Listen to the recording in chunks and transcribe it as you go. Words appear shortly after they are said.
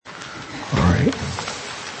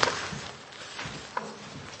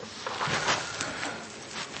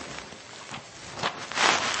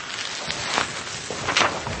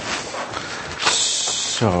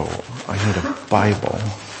So, I need a Bible.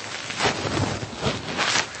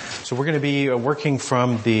 So we're going to be working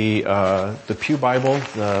from the Pew Bible,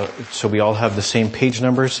 so we all have the same page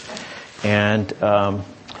numbers, and we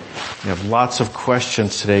have lots of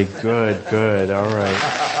questions today. Good, all right.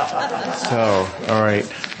 So, all right.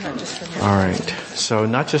 So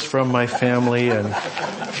not just from my family,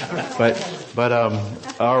 but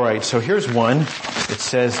all right. So here's one. It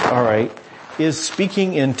says, all right, is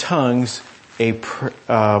speaking in tongues a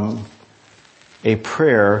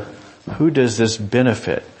prayer? Who does this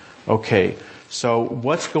benefit? Okay, so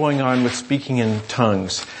what's going on with speaking in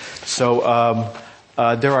tongues? So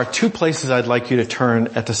there are two places I'd like you to turn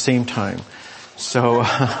at the same time. So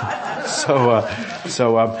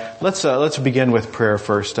let's begin with prayer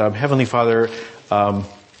first. Heavenly Father,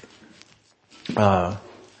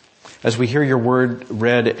 as we hear your word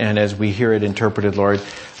read and as we hear it interpreted, Lord,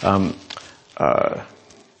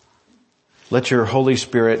 let your Holy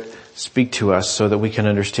Spirit speak to us so that we can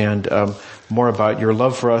understand more about your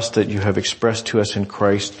love for us that you have expressed to us in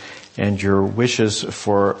Christ and your wishes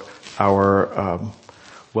for our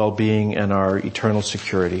well-being and our eternal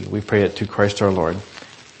security. We pray it through Christ our Lord.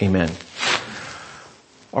 Amen.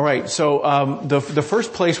 All right. So the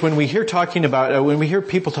first place when we hear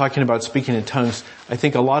people talking about speaking in tongues, I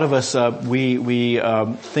think a lot of us we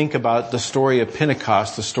think about the story of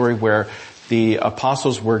Pentecost, the story where the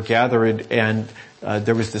apostles were gathered and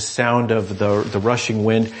there was the sound of the rushing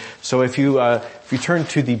wind. So if you turn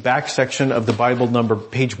to the back section of the Bible, number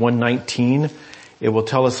page 119, it will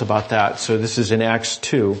tell us about that. So this is in Acts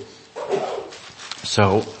 2.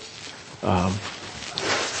 So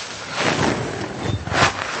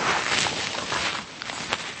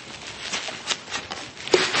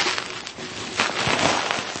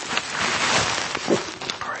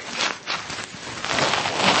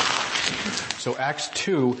So Acts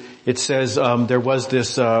 2, it says, there was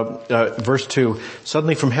this, verse 2,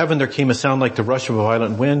 suddenly from heaven there came a sound like the rush of a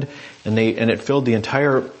violent wind, and it filled the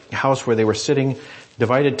entire house where they were sitting.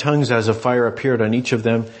 Divided tongues as of fire appeared on each of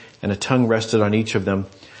them, and a tongue rested on each of them.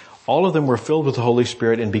 All of them were filled with the Holy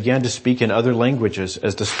Spirit and began to speak in other languages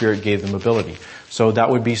as the Spirit gave them ability. So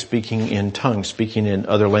that would be speaking in tongues, speaking in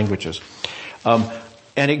other languages. And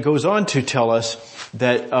it goes on to tell us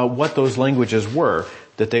that, what those languages were.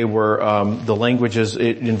 That they were the languages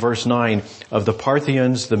in verse 9 of the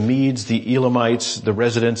Parthians, the Medes, the Elamites, the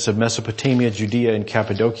residents of Mesopotamia, Judea and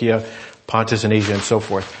Cappadocia, Pontus and Asia and so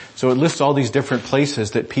forth. So it lists all these different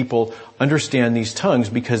places that people understand these tongues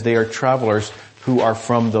because they are travelers who are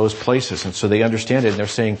from those places. And so they understand it and they're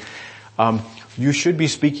saying, you should be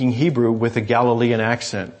speaking Hebrew with a Galilean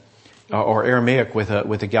accent. Or Aramaic with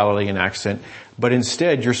a Galilean accent, but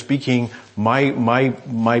instead you're speaking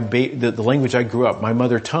the language I grew up, my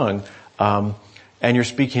mother tongue, and you're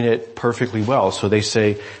speaking it perfectly well. So they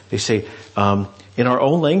say, in our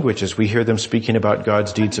own languages we hear them speaking about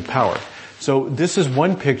God's deeds of power. So this is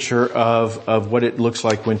one picture of what it looks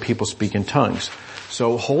like when people speak in tongues.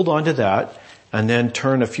 So hold on to that, and then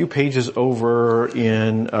turn a few pages over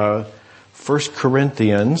in 1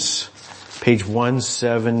 Corinthians. Page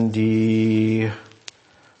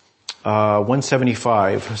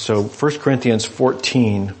 175. So 1 Corinthians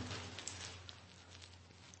 14.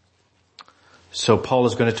 So Paul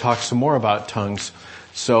is going to talk some more about tongues.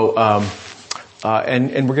 So,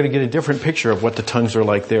 and we're going to get a different picture of what the tongues are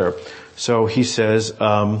like there. So he says,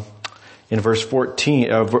 in verse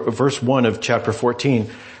 1 of chapter 14,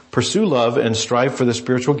 pursue love and strive for the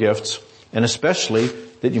spiritual gifts, and especially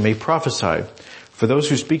that you may prophesy. For those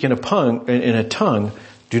who speak in a tongue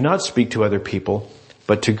do not speak to other people,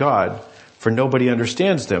 but to God, for nobody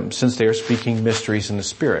understands them, since they are speaking mysteries in the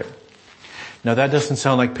Spirit. Now that doesn't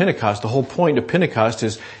sound like Pentecost. The whole point of Pentecost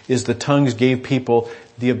is the tongues gave people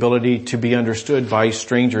the ability to be understood by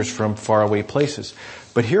strangers from faraway places.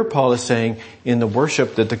 But here Paul is saying in the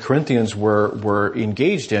worship that the Corinthians were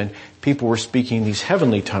engaged in, people were speaking these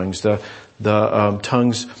heavenly tongues, the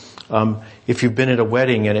tongues. If you've been at a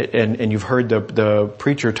wedding and you've heard the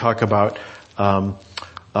preacher talk about,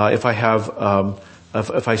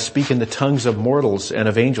 if I speak in the tongues of mortals and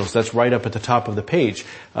of angels, that's right up at the top of the page,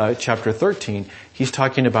 chapter 13. He's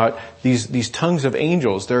talking about these tongues of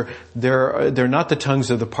angels. They're not the tongues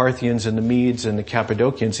of the Parthians and the Medes and the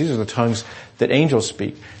Cappadocians. These are the tongues that angels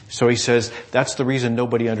speak. So he says that's the reason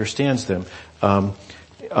nobody understands them.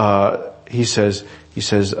 He says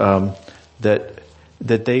that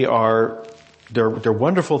they're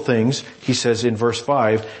wonderful things. He says in verse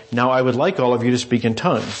 5, now I would like all of you to speak in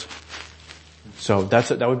tongues. So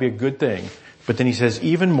that would be a good thing. But then he says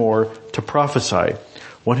even more to prophesy.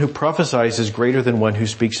 One who prophesies is greater than one who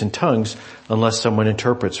speaks in tongues unless someone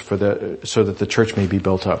interprets so that the church may be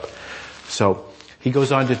built up. So he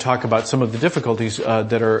goes on to talk about some of the difficulties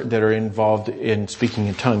that are involved in speaking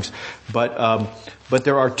in tongues, but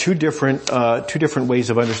there are two different ways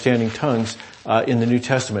of understanding tongues in the New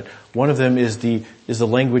Testament. One of them is the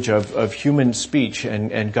language of human speech,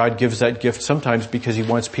 and God gives that gift sometimes because He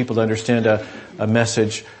wants people to understand a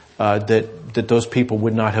message that those people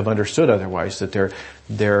would not have understood otherwise. That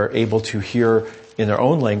they're able to hear in their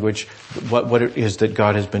own language what it is that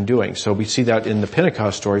God has been doing. So we see that in the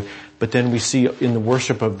Pentecost story, but then we see in the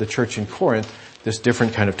worship of the church in Corinth this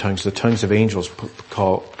different kind of tongues, the tongues of angels,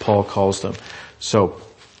 Paul calls them. So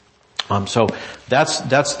that's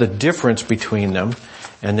the difference between them.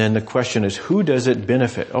 And then the question is, who does it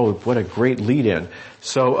benefit? Oh, what a great lead in.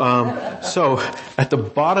 So at the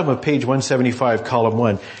bottom of page 175, column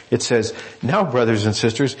 1, it says, "Now, brothers and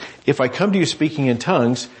sisters, if I come to you speaking in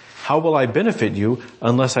tongues, how will I benefit you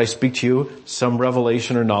unless I speak to you some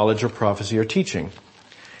revelation or knowledge or prophecy or teaching?"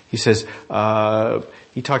 He says,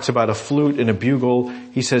 he talks about a flute and a bugle.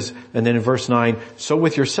 He says, and then in verse 9, "So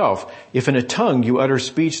with yourself, if in a tongue you utter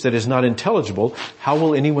speech that is not intelligible, how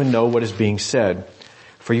will anyone know what is being said?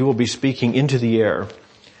 For you will be speaking into the air."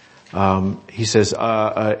 He says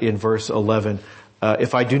in verse 11,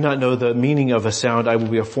 "If I do not know the meaning of a sound, I will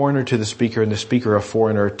be a foreigner to the speaker, and the speaker a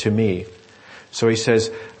foreigner to me." So he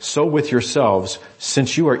says, "So with yourselves,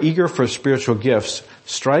 since you are eager for spiritual gifts,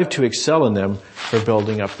 strive to excel in them for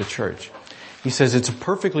building up the church." He says it's a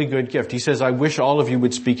perfectly good gift. He says, "I wish all of you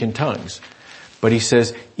would speak in tongues." But he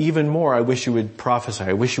says, even more, I wish you would prophesy.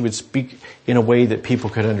 I wish you would speak in a way that people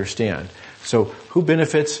could understand. So who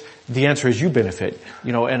benefits? The answer is you benefit.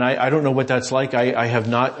 And I don't know what that's like. I have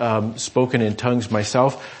not spoken in tongues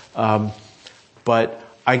myself. But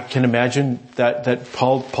I can imagine that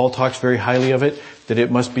Paul talks very highly of it, that it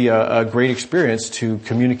must be a great experience to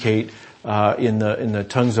communicate in the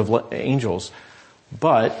tongues of angels.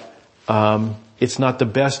 But it's not the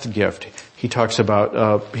best gift. He talks about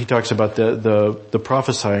the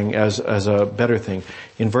prophesying as a better thing.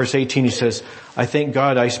 In verse 18 he says, "I thank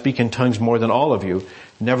God I speak in tongues more than all of you.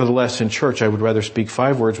 Nevertheless in church I would rather speak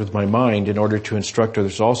 5 words with my mind in order to instruct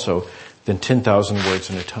others also than 10,000 words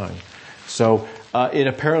in a tongue." So it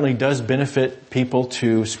apparently does benefit people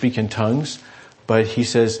to speak in tongues, but he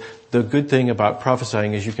says the good thing about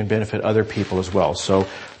prophesying is you can benefit other people as well. So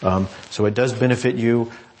it does benefit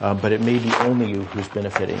you, but it may be only you who's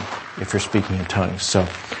benefiting if you're speaking in tongues. So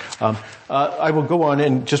I will go on,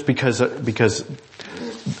 and just because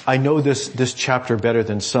I know this chapter better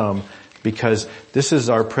than some, because this is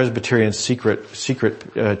our Presbyterian secret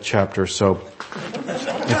chapter. So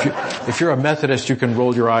if you're a Methodist, you can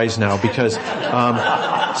roll your eyes now, because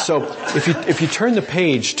so if you turn the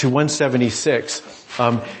page to 176,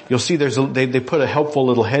 you'll see they put a helpful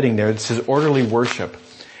little heading there that says orderly worship.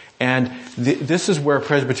 And this is where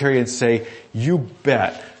Presbyterians say, you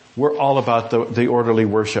bet, we're all about the orderly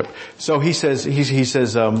worship. So he says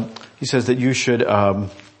that you should,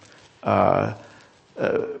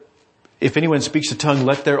 if anyone speaks a tongue,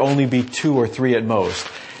 let there only be 2 or 3 at most.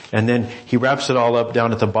 And then he wraps it all up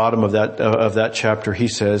down at the bottom of that chapter. He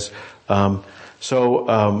says, my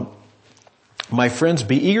friends,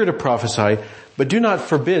 be eager to prophesy, but do not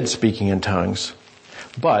forbid speaking in tongues.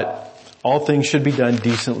 But all things should be done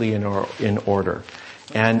decently in order.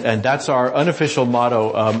 And that's our unofficial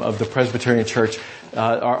motto of the Presbyterian Church.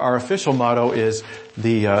 Our official motto is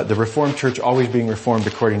the Reformed Church always being reformed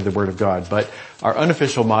according to the Word of God. But our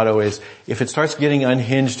unofficial motto is, if it starts getting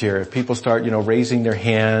unhinged here, if people start, raising their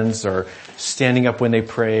hands or standing up when they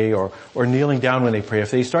pray or kneeling down when they pray,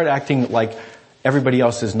 if they start acting like everybody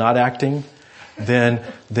else is not acting, then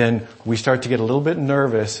we start to get a little bit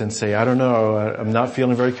nervous and say, I don't know, I'm not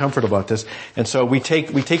feeling very comfortable about this. And so we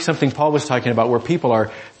take something Paul was talking about, where people are,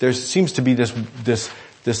 there seems to be this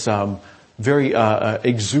very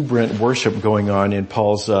exuberant worship going on in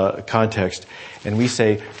Paul's context, and we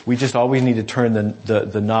say we just always need to turn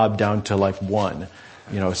the knob down to like 1,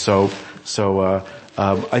 So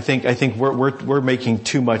I think we're making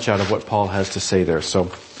too much out of what Paul has to say there. So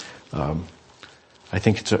I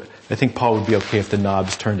think Paul would be okay if the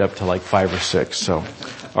knob's turned up to like 5 or 6. So,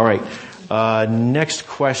 all right. Next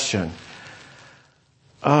question.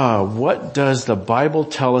 What does the Bible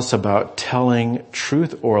tell us about telling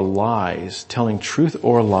truth or lies? Telling truth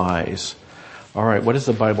or lies. All right. What does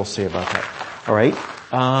the Bible say about that? All right.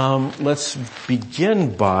 Let's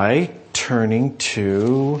begin by turning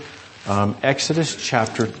to Exodus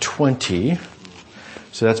chapter 20.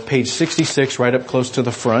 So that's page 66, right up close to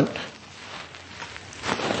the front.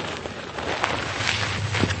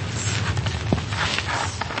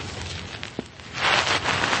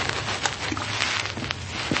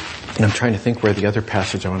 And I'm trying to think where the other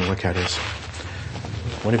passage I want to look at is.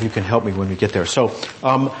 One of you can help me when we get there. So,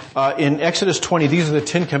 in Exodus 20, these are the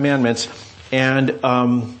 10 Commandments, and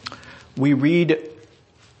we read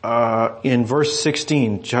in verse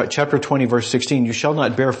 16, chapter 20, verse 16, you shall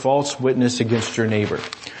not bear false witness against your neighbor.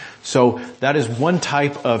 So that is one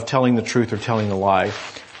type of telling the truth or telling a lie.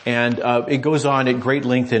 And it goes on at great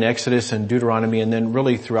length in Exodus and Deuteronomy, and then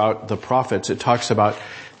really throughout the prophets. It talks about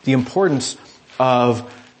the importance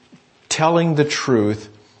of telling the truth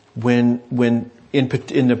when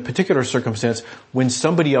in a particular circumstance, when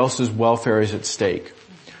somebody else's welfare is at stake.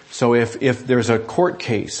 So if there's a court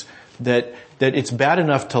case that it's bad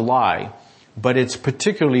enough to lie, but it's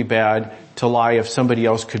particularly bad to lie if somebody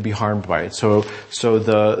else could be harmed by it. So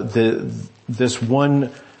this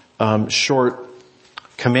one short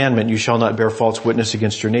commandment, you shall not bear false witness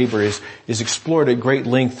against your neighbor, is explored at great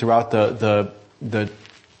length throughout the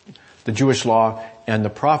Jewish law and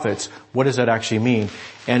the prophets. What does that actually mean?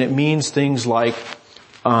 And it means things like,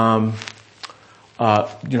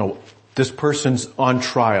 this person's on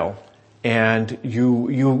trial, and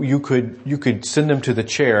you could send them to the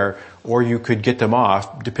chair, or you could get them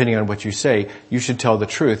off, depending on what you say. You should tell the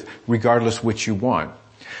truth, regardless which you want.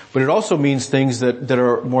 But it also means things that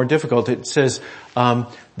are more difficult. It says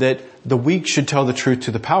that the weak should tell the truth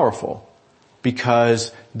to the powerful,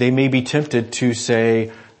 because they may be tempted to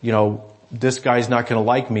say, this guy's not going to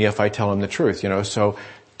like me if I tell him the truth, so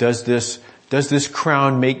does this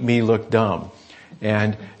crown make me look dumb?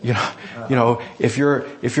 And, if you're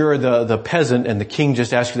the peasant and the king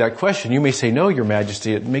just asks you that question, you may say, no, your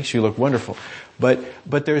majesty, it makes you look wonderful. But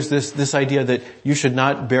there's this idea that you should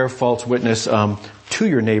not bear false witness, to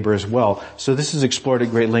your neighbor as well. So this is explored at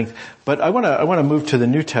great length. But I want to move to the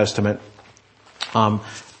New Testament,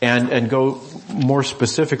 and go more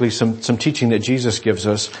specifically some teaching that Jesus gives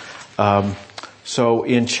us. So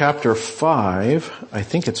in chapter 5, I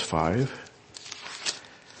think it's 5.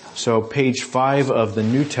 So page 5 of the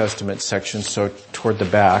New Testament section, so toward the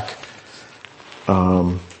back.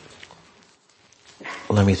 Let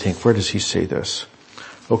me think, where does he say this?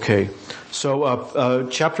 Okay, so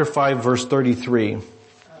chapter 5, verse 33.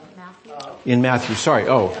 In Matthew, sorry,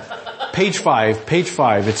 page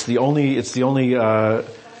 5. It's the only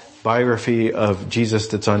biography of Jesus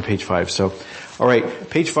that's on page 5. So, alright,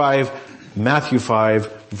 page 5, Matthew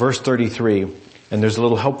 5, verse 33. And there's a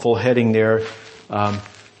little helpful heading there.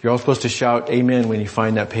 You're all supposed to shout amen when you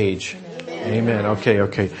find that page. Amen.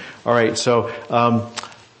 Okay. Alright, so,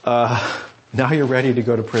 now you're ready to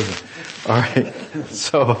go to prison. Alright,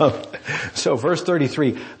 so verse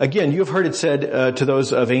 33. Again, you've heard it said to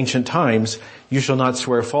those of ancient times, you shall not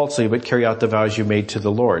swear falsely, but carry out the vows you made to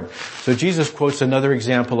the Lord. So Jesus quotes another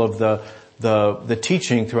example of the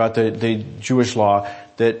teaching throughout the Jewish law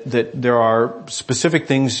that there are specific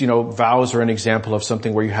things, vows are an example of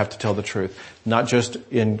something where you have to tell the truth. Not just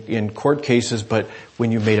in court cases, but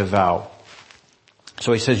when you made a vow.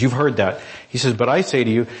 So he says, you've heard that. He says, but I say to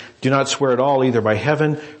you, do not swear at all, either by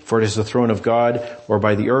heaven, for it is the throne of God, or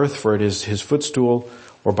by the earth, for it is his footstool,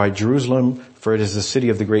 or by Jerusalem, for it is the city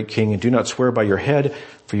of the great king. And do not swear by your head,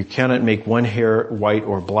 for you cannot make one hair white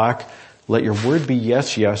or black. Let your word be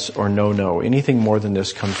yes, yes, or no, no. Anything more than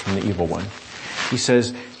this comes from the evil one. He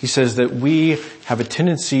says that we have a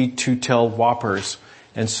tendency to tell whoppers.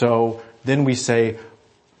 And so then we say,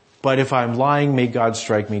 but if I'm lying, may God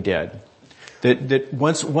strike me dead. That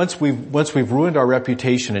once we've ruined our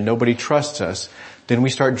reputation and nobody trusts us, then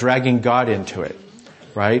we start dragging God into it,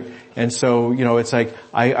 right? And so, it's like,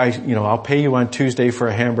 I'll pay you on Tuesday for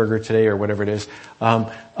a hamburger today or whatever it is,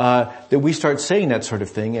 that we start saying that sort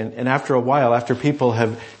of thing. And after a while, after people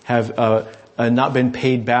have not been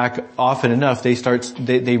paid back often enough,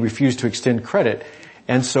 they refuse to extend credit.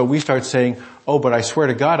 And so we start saying, oh, but I swear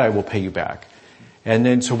to God I will pay you back. And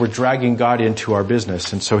then so we're dragging God into our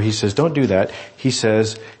business. And so he says, don't do that. He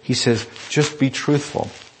says, just be truthful.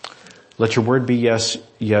 Let your word be yes,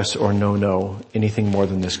 yes, or no, no. Anything more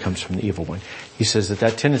than this comes from the evil one. He says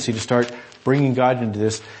that tendency to start bringing God into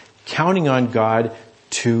this, counting on God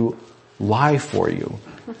to lie for you.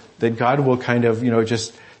 That God will kind of,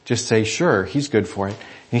 just say, sure, he's good for it.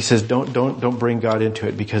 And he says, don't bring God into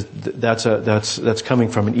it, because that's coming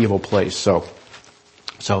from an evil place. So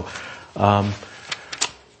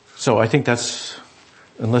I think that's,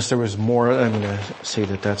 unless there was more, I'm going to say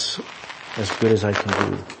that's as good as I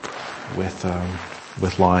can do with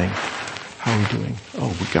lying. How are we doing? Oh,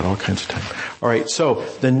 we've got all kinds of time. All right. So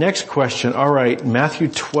the next question. All right. Matthew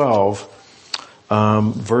 12,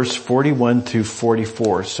 verse 41 through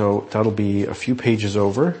 44. So that'll be a few pages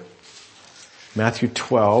over. Matthew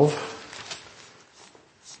 12.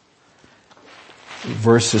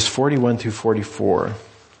 verses 41 through 44.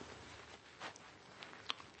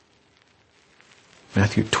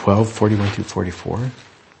 Matthew 12, 41 through 44.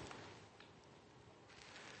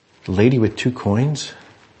 The lady with 2 coins.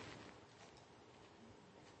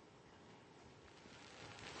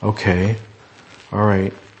 Okay. All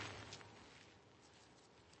right.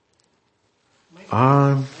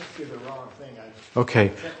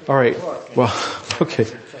 Okay. All right. Well, okay.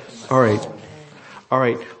 All right. All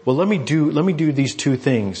right. Well, let me do these 2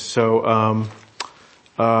 things. So,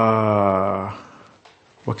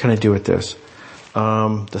 what can I do with this?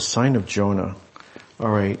 The sign of Jonah. All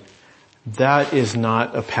right. That is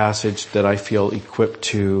not a passage that I feel equipped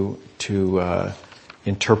to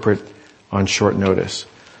interpret on short notice.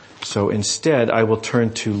 So instead, I will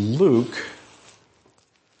turn to Luke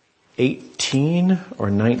 18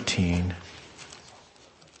 or 19.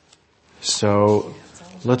 So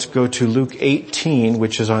let's go to Luke 18,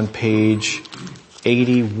 which is on page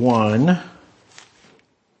 81. Is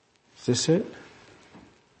this it?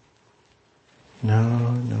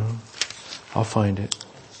 No. I'll find it.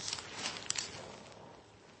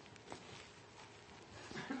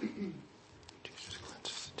 Jesus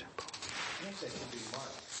cleanses the temple.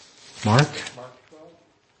 Mark?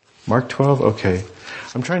 Mark 12? Okay.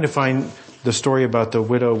 I'm trying to find the story about the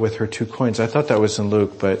widow with her 2 coins. I thought that was in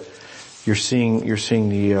Luke, but you're seeing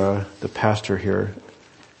the pastor here.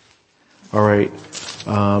 All right.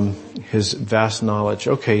 His vast knowledge.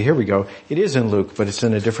 Okay, here we go. It is in Luke, but it's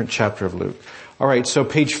in a different chapter of Luke. All right, so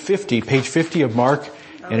page 50 of Mark,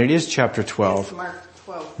 and it is chapter 12.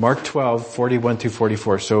 Mark 12, 41 through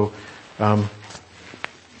 44. So,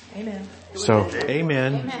 Amen. So,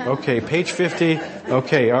 amen. Okay, page 50.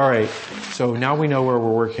 Okay, all right. So now we know where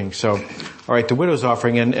we're working. So, all right, the widow's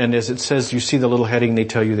offering, and as it says, you see the little heading, they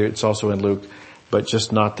tell you that it's also in Luke, but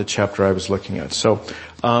just not the chapter I was looking at. So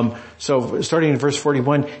starting in verse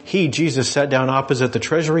 41, Jesus, sat down opposite the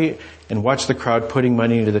treasury and watched the crowd putting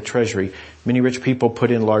money into the treasury. Many rich people put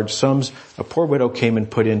in large sums. A poor widow came and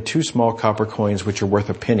put in 2 small copper coins, which are worth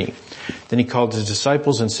a penny. Then he called his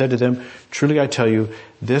disciples and said to them, "Truly I tell you,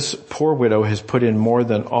 this poor widow has put in more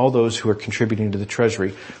than all those who are contributing to the treasury.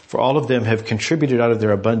 For all of them have contributed out of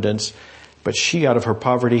their abundance, but she out of her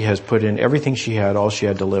poverty has put in everything she had, all she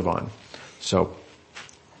had to live on." So,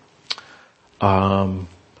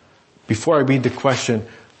 before I read the question,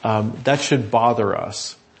 that should bother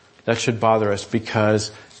us. That should bother us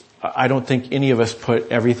because I don't think any of us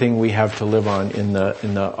put everything we have to live on in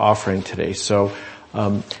the offering today. So,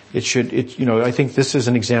 I think this is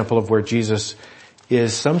an example of where Jesus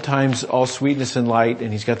is sometimes all sweetness and light,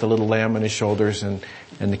 and he's got the little lamb on his shoulders and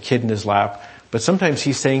the kid in his lap. But sometimes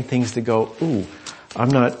he's saying things that go, "Ooh, I'm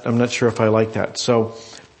not sure if I like that." So,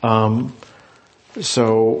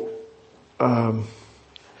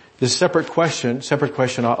 this separate question.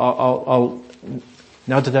 I'll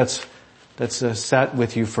now that that's sat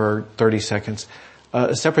with you for 30 seconds.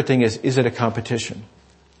 A separate thing is it a competition?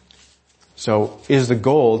 So, is the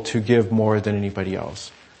goal to give more than anybody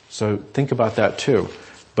else? So think about that too.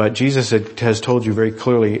 But Jesus has told you very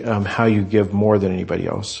clearly how you give more than anybody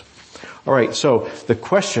else. All right. So the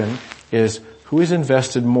question is, who has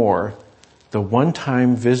invested more, the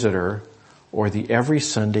one-time visitor or the every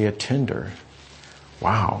Sunday attender?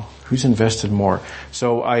 Wow. Who's invested more?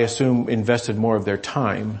 So I assume invested more of their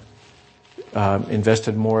time,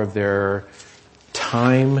 invested more of their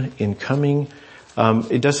time in coming.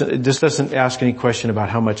 This doesn't ask any question about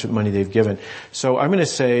how much money they've given. So I'm going to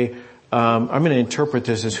say, I'm going to interpret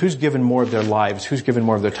this as who's given more of their lives, who's given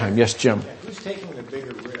more of their time. Yes, Jim. Who's taking the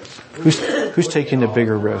bigger risk? Who's taking the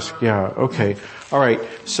bigger risk? Yeah. Okay. All right.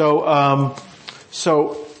 So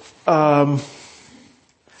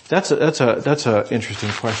that's a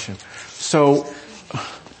interesting question. So,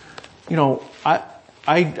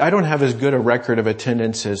 I don't have as good a record of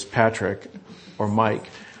attendance as Patrick or Mike,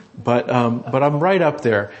 but I'm right up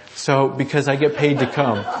there. So, because I get paid to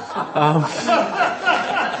come.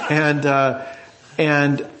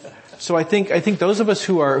 And so I think those of us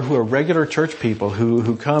who are regular church people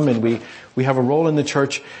who come and we have a role in the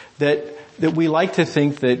church that we like to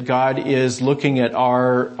think that God is looking at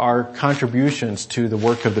our contributions to the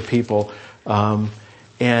work of the people,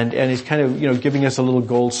 and is kind of, giving us a little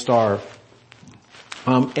gold star.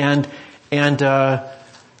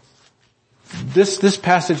 This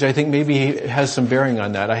passage I think maybe has some bearing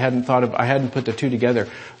on that. I hadn't put the two together.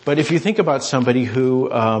 But if you think about somebody who,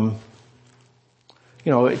 at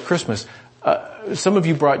Christmas, some of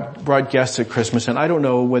you brought guests at Christmas, and I don't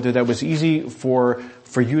know whether that was easy for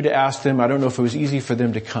you to ask them. I don't know if it was easy for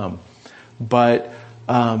them to come. But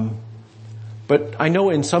I know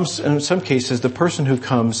in some cases the person who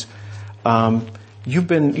comes, you've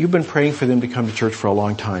been praying for them to come to church for a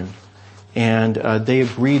long time, and they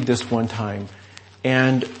agreed this one time,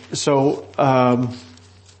 and so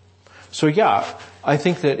yeah, I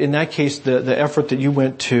think that in that case, the effort that you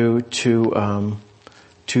went to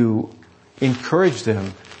encourage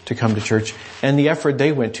them to come to church, and the effort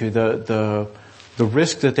they went to, the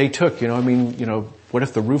risk that they took, what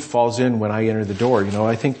if the roof falls in when I enter the door?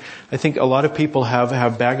 I think a lot of people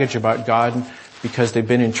have baggage about God because they've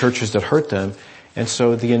been in churches that hurt them, and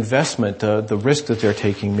so the investment, the risk that they're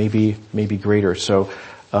taking may be greater.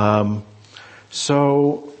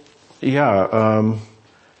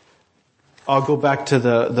 I'll go back to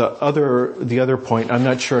the other point. I'm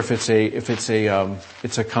not sure if it's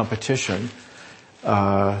a competition,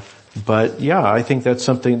 but yeah, I think that's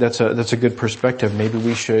something that's a good perspective. Maybe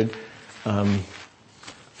we should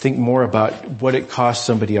think more about what it costs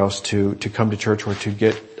somebody else to come to church or to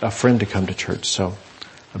get a friend to come to church. So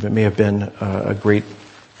it may have been a great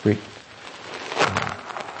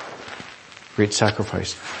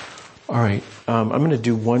sacrifice. All right, I'm going to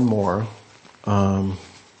do one more. Oh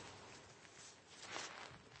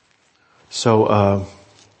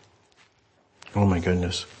my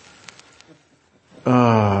goodness.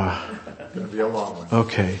 Gonna be a long one.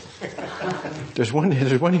 Okay. There's one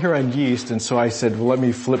here on yeast, and so I said, well, let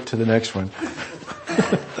me flip to the next one.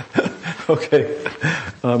 Okay.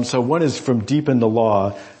 So one is from deep in the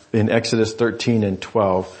law in Exodus 13 and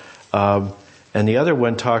 12. And the other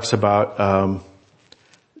one talks about,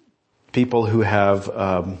 people who have,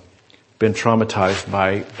 been traumatized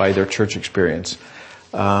by their church experience.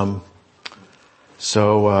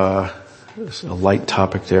 There's a light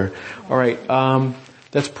topic there. All right.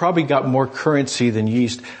 That's probably got more currency than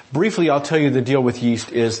yeast. Briefly, I'll tell you the deal with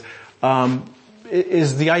yeast is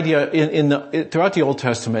the idea throughout the Old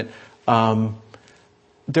Testament,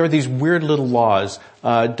 there are these weird little laws.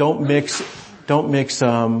 Don't mix,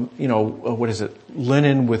 what is it?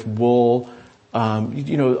 Linen with wool.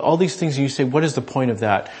 All these things, and you say, what is the point of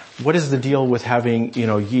that? What is the deal with having,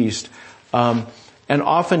 yeast? And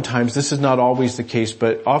oftentimes, this is not always the case,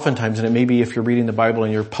 but oftentimes, and it may be if you're reading the Bible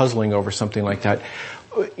and you're puzzling over something like that,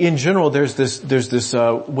 in general, there's this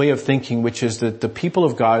way of thinking, which is that the people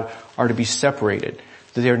of God are to be separated,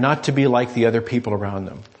 that they're not to be like the other people around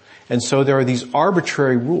them. And so there are these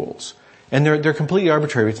arbitrary rules, and they're completely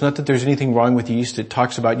arbitrary. It's not that there's anything wrong with yeast. It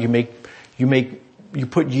talks about you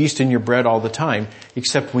put yeast in your bread all the time,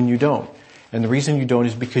 except when you don't. And the reason you don't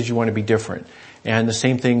is because you want to be different. And the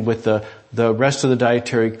same thing with the rest of the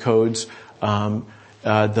dietary codes,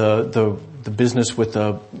 the business with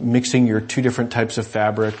mixing your two different types of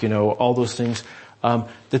fabric, all those things,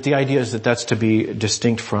 that the idea is that that's to be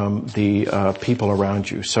distinct from the people around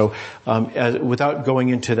you. So without going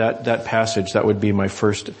into that passage, that would be my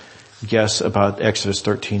first guess about Exodus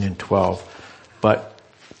 13 and 12. But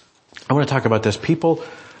I want to talk about this.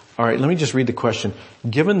 All right, let me just read the question.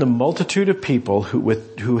 Given the multitude of people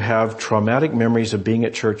who have traumatic memories of being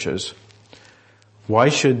at churches, why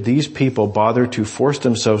should these people bother to force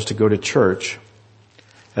themselves to go to church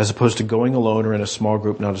as opposed to going alone or in a small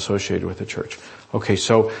group not associated with the church? Okay,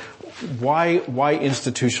 so why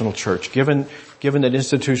institutional church? Given that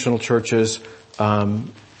institutional churches are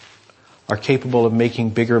capable of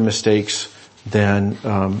making bigger mistakes than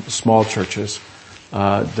small churches.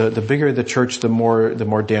 The bigger the church, the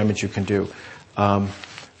more damage you can do.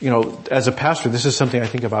 As a pastor, this is something I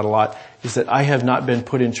think about a lot, is that I have not been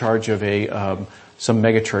put in charge of some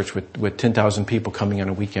mega church with 10,000 people coming on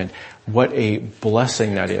a weekend. What a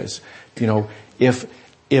blessing that is. If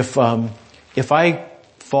I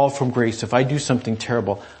fall from grace, if I do something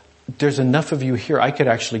terrible, there's enough of you here, I could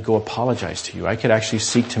actually go apologize to you. I could actually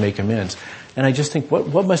seek to make amends. And I just think,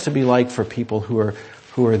 what must it be like for people who are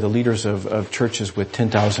the leaders of churches with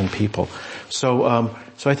 10,000 people? So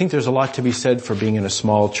I think there's a lot to be said for being in a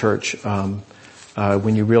small church,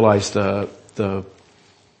 when you realize the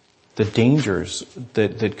dangers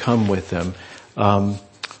that come with them.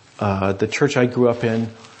 The church I grew up in,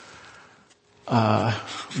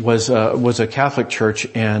 was a Catholic church,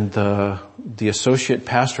 and the associate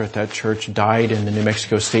pastor at that church died in the New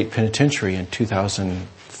Mexico State Penitentiary in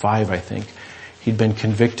 2005, I think. He'd been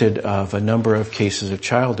convicted of a number of cases of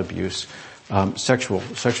child abuse,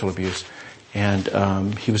 sexual abuse, and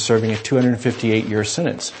he was serving a 258-year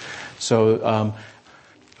sentence. So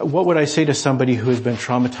what would I say to somebody who has been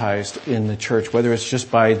traumatized in the church, whether it's just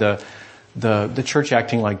by the church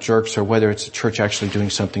acting like jerks or whether it's the church actually doing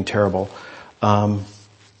something terrible? I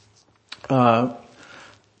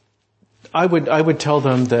would tell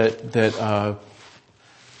them that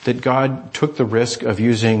God took the risk of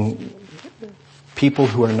using people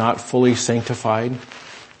who are not fully sanctified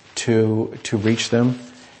to reach them,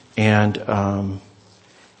 and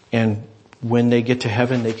when they get to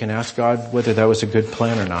heaven, they can ask God whether that was a good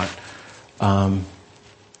plan or not.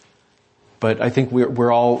 But I think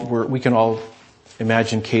we can all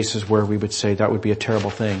imagine cases where we would say that would be a terrible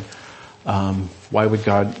thing. Why would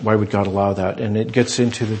God allow that? And it gets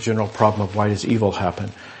into the general problem of why does evil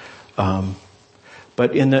happen?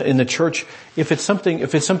 But in the church, if it's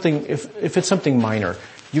something minor,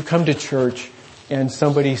 you come to church and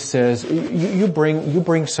somebody says, you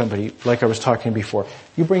bring somebody, like I was talking before,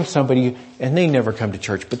 you bring somebody and they never come to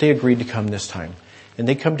church, but they agreed to come this time. And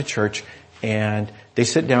they come to church and they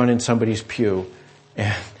sit down in somebody's pew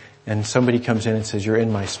and somebody comes in and says, you're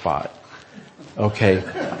in my spot. Okay.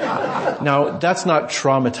 Now, that's not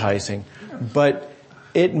traumatizing, but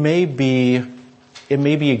it may be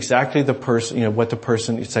exactly the person, what the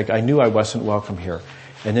person, it's like, I knew I wasn't welcome here.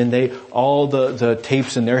 And then all the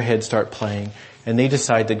tapes in their head start playing, and they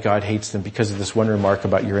decide that God hates them because of this one remark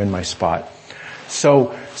about you're in my spot.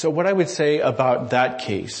 So what I would say about that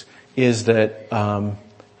case is that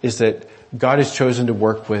God has chosen to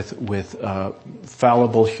work with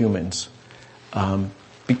fallible humans,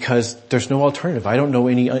 because there's no alternative. I don't know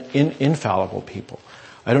any infallible people.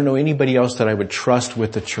 I don't know anybody else that I would trust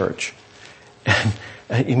with the church,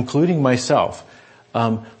 including myself.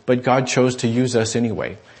 But God chose to use us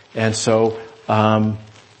anyway. And so,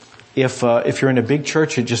 if you're in a big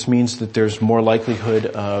church, it just means that there's more likelihood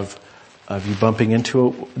of you bumping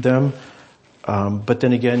into them. But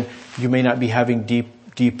then again, you may not be having deep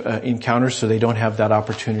encounters, so they don't have that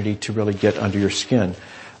opportunity to really get under your skin.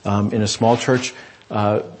 In a small church,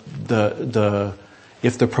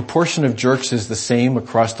 if the proportion of jerks is the same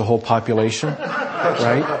across the whole population,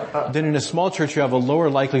 right? Then in a small church you have a lower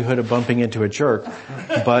likelihood of bumping into a jerk,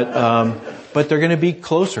 but they're going to be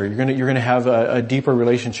closer. You're going to have a deeper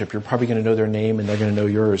relationship. You're probably going to know their name and they're going to know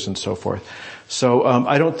yours and so forth. So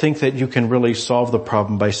I don't think that you can really solve the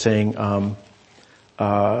problem by saying I'm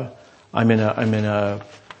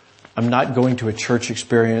not going to a church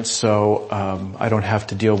experience, so I don't have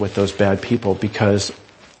to deal with those bad people, because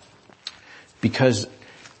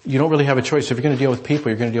you don't really have a choice. If you're going to deal with people,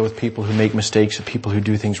 you're going to deal with people who make mistakes, people who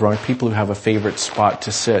do things wrong, people who have a favorite spot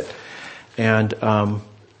to sit. And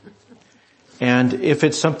if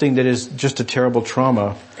it's something that is just a terrible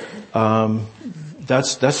trauma,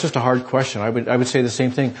 that's just a hard question. I would say the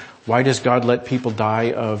same thing. Why does God let people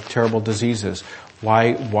die of terrible diseases?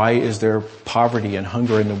 Why is there poverty and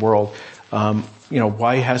hunger in the world?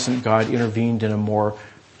 Why hasn't God intervened in a more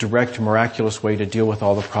direct, miraculous way to deal with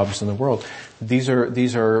all the problems in the world? These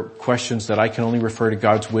are questions that I can only refer to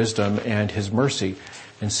God's wisdom and His mercy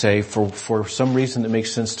and say, for some reason that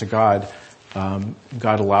makes sense to God,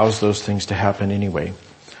 God allows those things to happen anyway.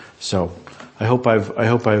 So I hope I've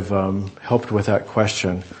helped with that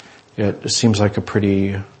question. It seems like a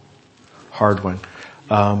pretty hard one.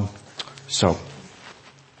 All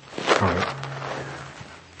right.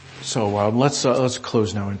 So let's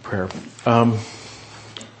close now in prayer.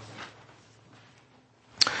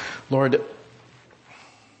 Lord,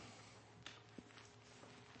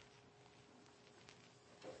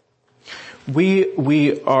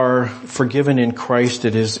 we are forgiven in Christ.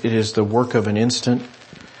 It is the work of an instant,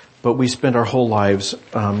 but we spend our whole lives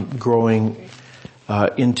growing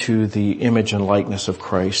into the image and likeness of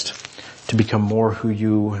Christ to become more who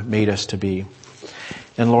you made us to be.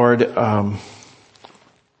 And Lord,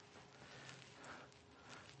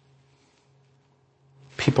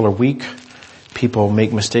 people are weak. People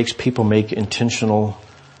make mistakes. People make intentional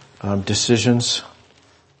decisions.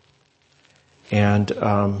 And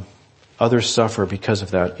others suffer because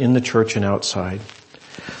of that, in the church and outside.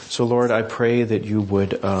 So Lord, I pray that you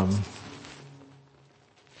would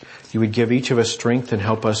give each of us strength and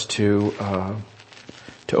help us to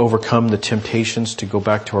overcome the temptations to go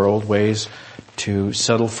back to our old ways, to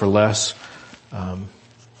settle for less,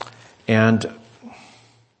 and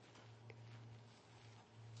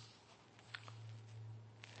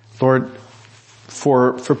Lord,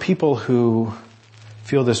 for people who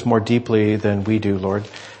feel this more deeply than we do, Lord,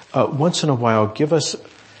 once in a while, give us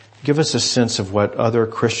a sense of what other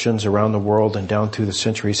Christians around the world and down through the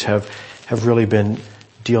centuries have really been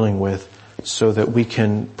dealing with, so that we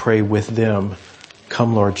can pray with them,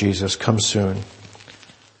 come Lord Jesus, come soon.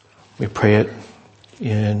 We pray it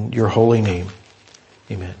in your holy name.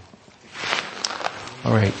 Amen.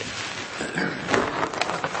 All right.